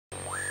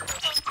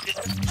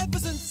Ever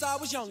since I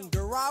was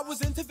younger, I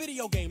was into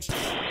video games.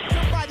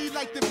 Somebody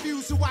like the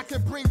Fuse so I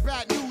can bring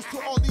bad news to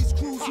all these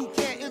crews who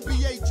can't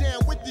NBA jam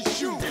with the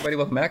shoe. Hey everybody,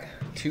 welcome back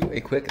to a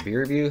quick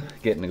beer review.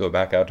 Getting to go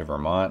back out to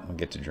Vermont and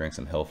get to drink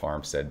some Hill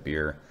Farmstead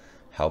beer.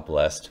 How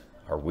blessed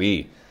are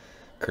we?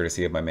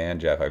 Courtesy of my man,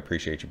 Geoff. I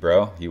appreciate you,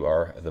 bro. You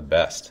are the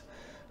best.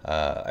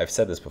 I've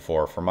said this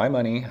before. For my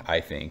money,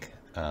 I think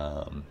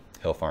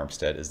Hill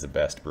Farmstead is the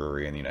best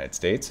brewery in the United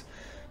States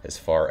as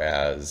far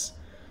as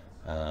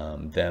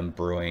them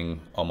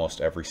brewing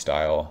almost every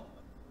style,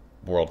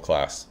 world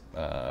class.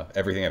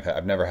 Everything I've had.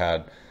 I've never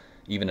had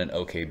even an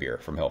okay beer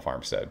from Hill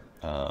Farmstead.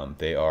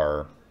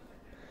 Their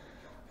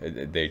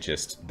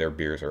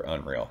beers are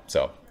unreal.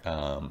 So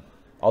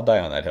I'll die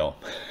on that hill.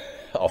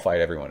 I'll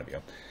fight every one of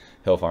you.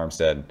 Hill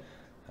Farmstead,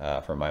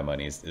 for my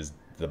money, is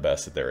the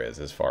best that there is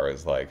as far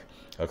as like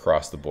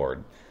across the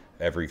board.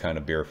 Every kind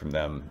of beer from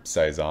them,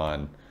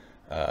 saison,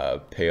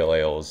 pale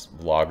ales,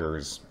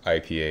 lagers,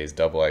 IPAs,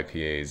 double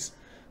IPAs,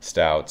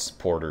 stouts,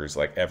 porters,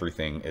 like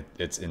everything.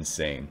 It's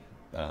insane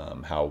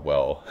how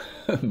well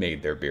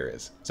made their beer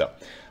is. So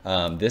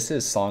this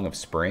is Song of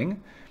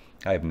Spring.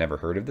 I've never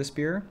heard of this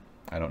beer.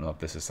 I don't know if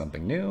this is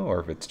something new or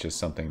if it's just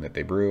something that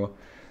they brew.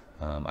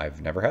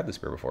 I've never had this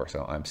beer before,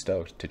 so I'm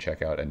stoked to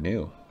check out a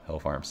new Hill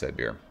Farmstead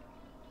beer.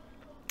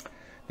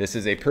 This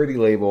is a Pretty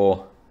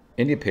Label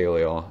India Pale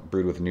Ale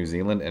brewed with New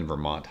Zealand and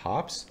Vermont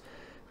hops.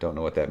 Don't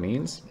know what that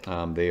means.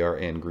 They are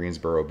in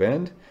Greensboro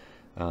Bend.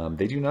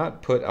 They do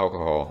not put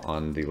alcohol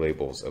on the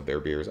labels of their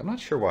beers. I'm not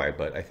sure why,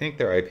 but I think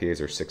their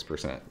IPAs are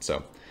 6%.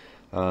 So,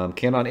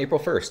 canned on April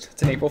 1st.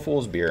 It's an April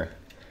Fool's beer.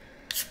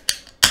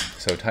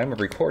 So time of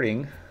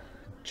recording,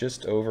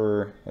 just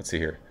over, let's see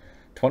here,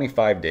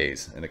 25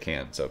 days in the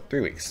can, so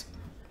 3 weeks.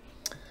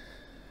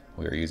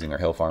 We are using our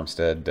Hill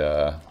Farmstead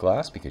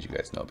glass because you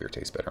guys know beer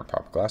tastes better in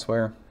proper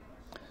glassware.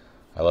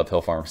 I love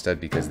Hill Farmstead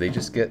because they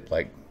just get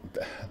like,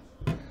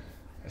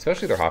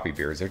 especially their hoppy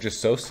beers, they're just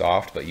so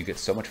soft, but you get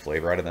so much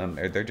flavor out of them.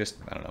 They're just,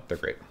 I don't know, they're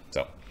great.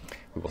 So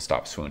we will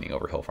stop swooning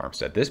over Hill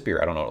Farmstead. This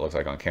beer, I don't know what it looks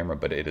like on camera,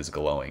 but it is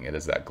glowing. It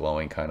is that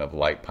glowing kind of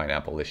light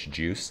pineapple-ish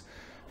juice,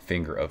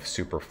 finger of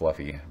super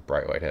fluffy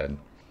bright white head.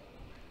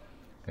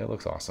 It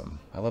looks awesome.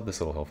 I love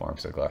this little Hill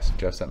Farmstead glass.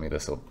 Geoff sent me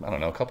this, I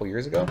don't know, a couple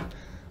years ago.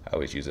 I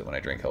always use it when I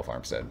drink Hill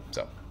Farmstead.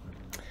 So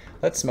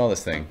let's smell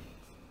this thing.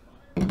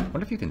 I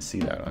wonder if you can see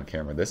that on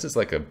camera. This is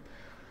like a,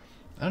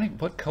 I don't even,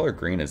 what color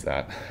green is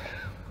that?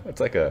 It's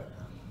like a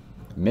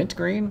mint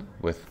green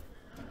with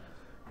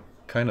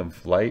kind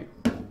of light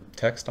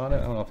text on it.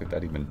 I don't know if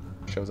that even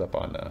shows up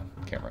on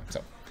camera.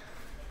 So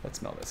let's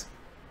smell this.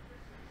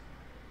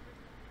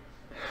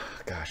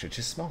 Gosh, it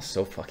just smells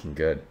so fucking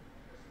good.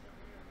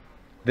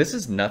 This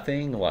is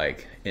nothing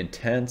like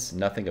intense,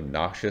 nothing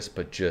obnoxious,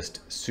 but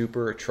just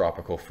super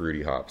tropical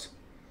fruity hops.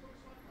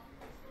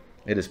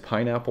 It is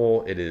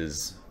pineapple.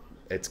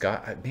 It's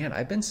got, man,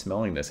 I've been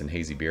smelling this in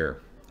hazy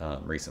beer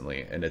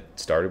recently, and it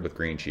started with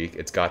Green Cheek.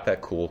 It's got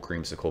that cool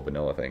creamsicle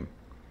vanilla thing.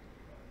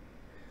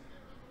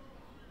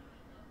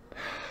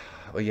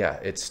 But yeah,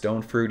 it's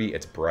stone fruity.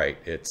 It's bright.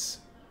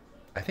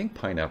 I think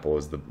pineapple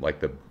is the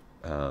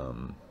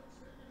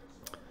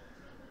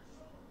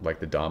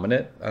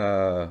dominant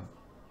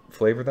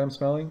flavor that I'm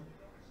smelling.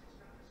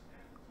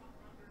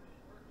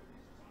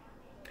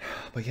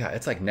 But yeah,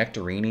 it's like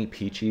nectarine-y,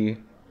 peachy.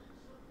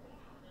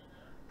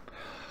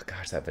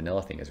 Gosh, that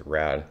vanilla thing is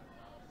rad.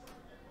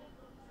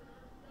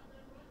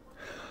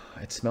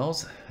 It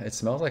smells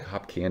like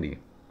hop candy.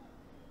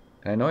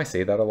 And I know I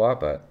say that a lot,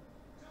 but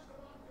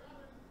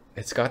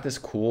it's got this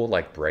cool,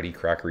 like bready,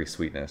 crackery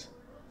sweetness.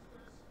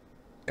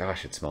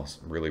 Gosh, it smells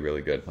really,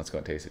 really good. Let's go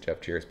and taste it,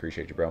 Geoff. Cheers.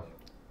 Appreciate you, bro.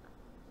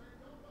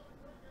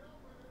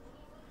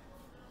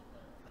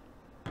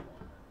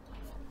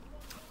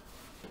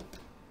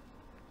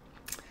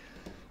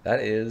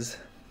 That is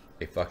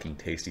a fucking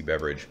tasty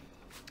beverage.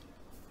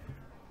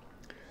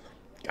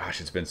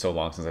 Gosh, it's been so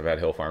long since I've had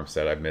Hill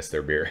Farmstead. I've missed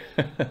their beer.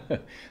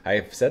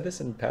 I've said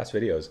this in past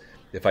videos.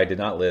 If I did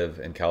not live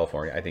in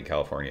California, I think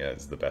California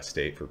is the best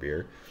state for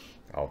beer.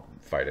 I'll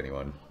fight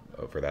anyone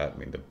over that. I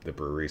mean, the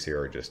breweries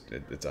here are just,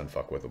 it's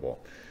unfuckwithable.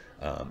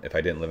 If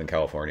I didn't live in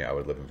California, I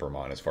would live in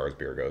Vermont as far as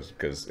beer goes,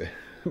 because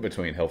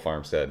between Hill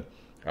Farmstead,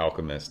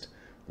 Alchemist,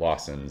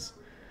 Lawson's,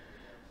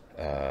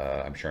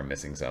 I'm sure I'm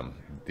missing some.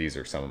 These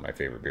are some of my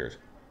favorite beers.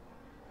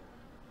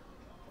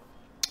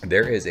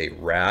 There is a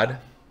rad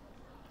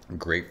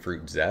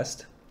grapefruit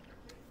zest,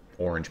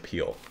 orange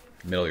peel,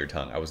 middle of your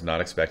tongue. I was not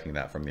expecting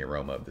that from the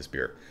aroma of this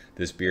beer.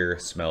 This beer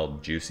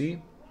smelled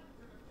juicy.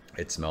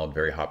 It smelled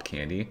very hop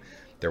candy.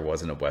 There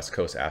wasn't a West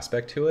Coast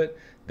aspect to it.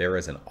 There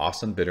is an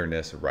awesome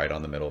bitterness right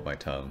on the middle of my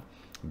tongue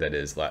that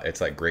is, it's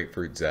like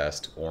grapefruit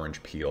zest,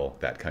 orange peel,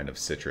 that kind of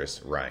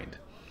citrus rind.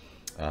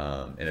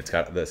 And it's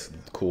got this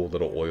cool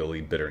little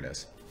oily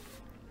bitterness.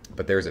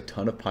 But there's a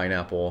ton of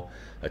pineapple,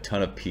 a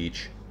ton of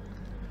peach,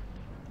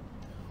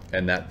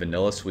 and that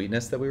vanilla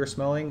sweetness that we were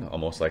smelling,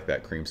 almost like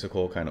that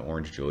creamsicle kind of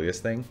orange Julius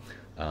thing.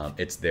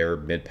 It's there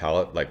mid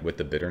palate, like with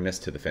the bitterness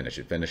to the finish.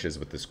 It finishes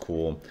with this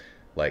cool,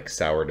 like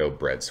sourdough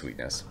bread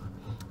sweetness.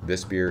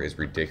 This beer is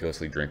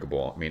ridiculously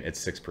drinkable. I mean, it's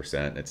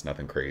 6%. It's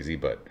nothing crazy,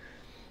 but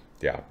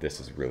yeah,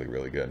 this is really,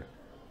 really good.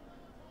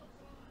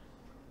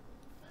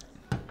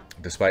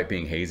 Despite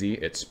being hazy,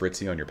 it's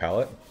spritzy on your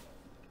palate.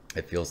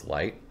 It feels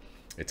light.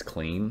 It's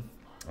clean.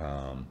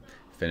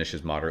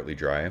 Finishes moderately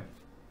dry.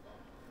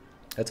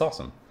 That's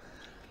awesome.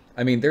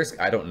 I mean,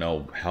 I don't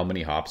know how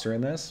many hops are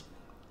in this.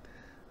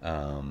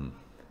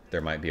 There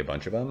might be a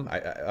bunch of them.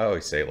 I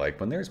always say, like,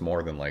 when there's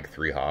more than like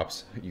 3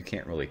 hops, you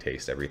can't really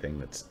taste everything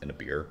that's in a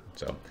beer.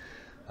 So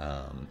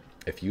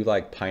if you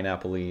like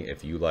pineapple-y,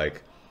 if you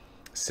like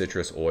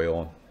citrus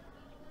oil,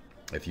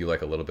 if you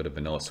like a little bit of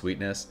vanilla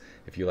sweetness,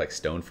 if you like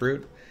stone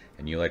fruit,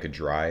 and you like a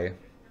dry,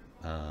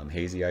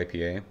 hazy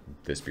IPA,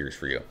 this beer's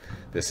for you.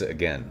 This,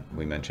 again,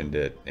 we mentioned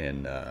it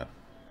in,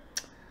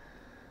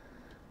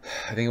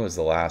 I think it was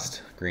the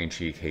last Green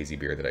Cheek hazy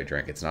beer that I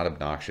drank. It's not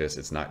obnoxious,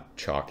 it's not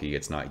chalky,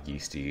 it's not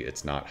yeasty,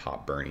 it's not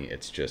hop burny,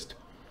 it's just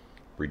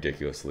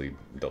ridiculously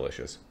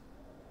delicious.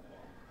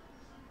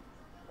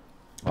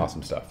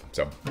 Awesome stuff.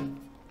 So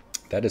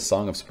that is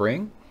Song of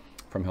Spring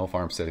from Hill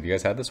Farmstead. Have you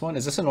guys had this one?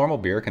 Is this a normal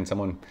beer? Can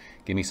someone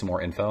give me some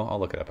more info? I'll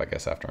look it up, I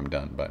guess, after I'm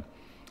done, but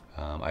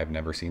I've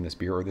never seen this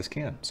beer or this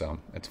can, so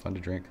it's fun to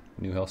drink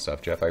new Hill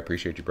stuff. Jeff, I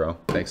appreciate you, bro.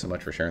 Thanks so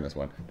much for sharing this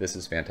one. This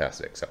is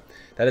fantastic. So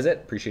that is it.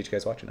 Appreciate you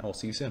guys watching. I will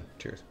see you soon.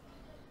 Cheers.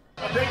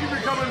 Thank you for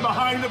coming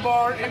behind the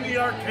bar, in the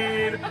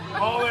arcade,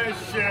 all that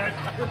shit.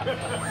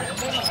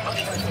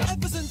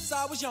 Ever since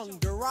I was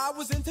younger, I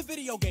was into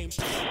video games.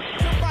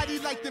 Somebody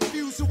like the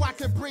views so I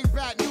can bring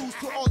bad news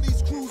to all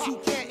these crews who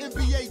can't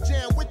NBA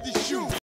jam with the shoe.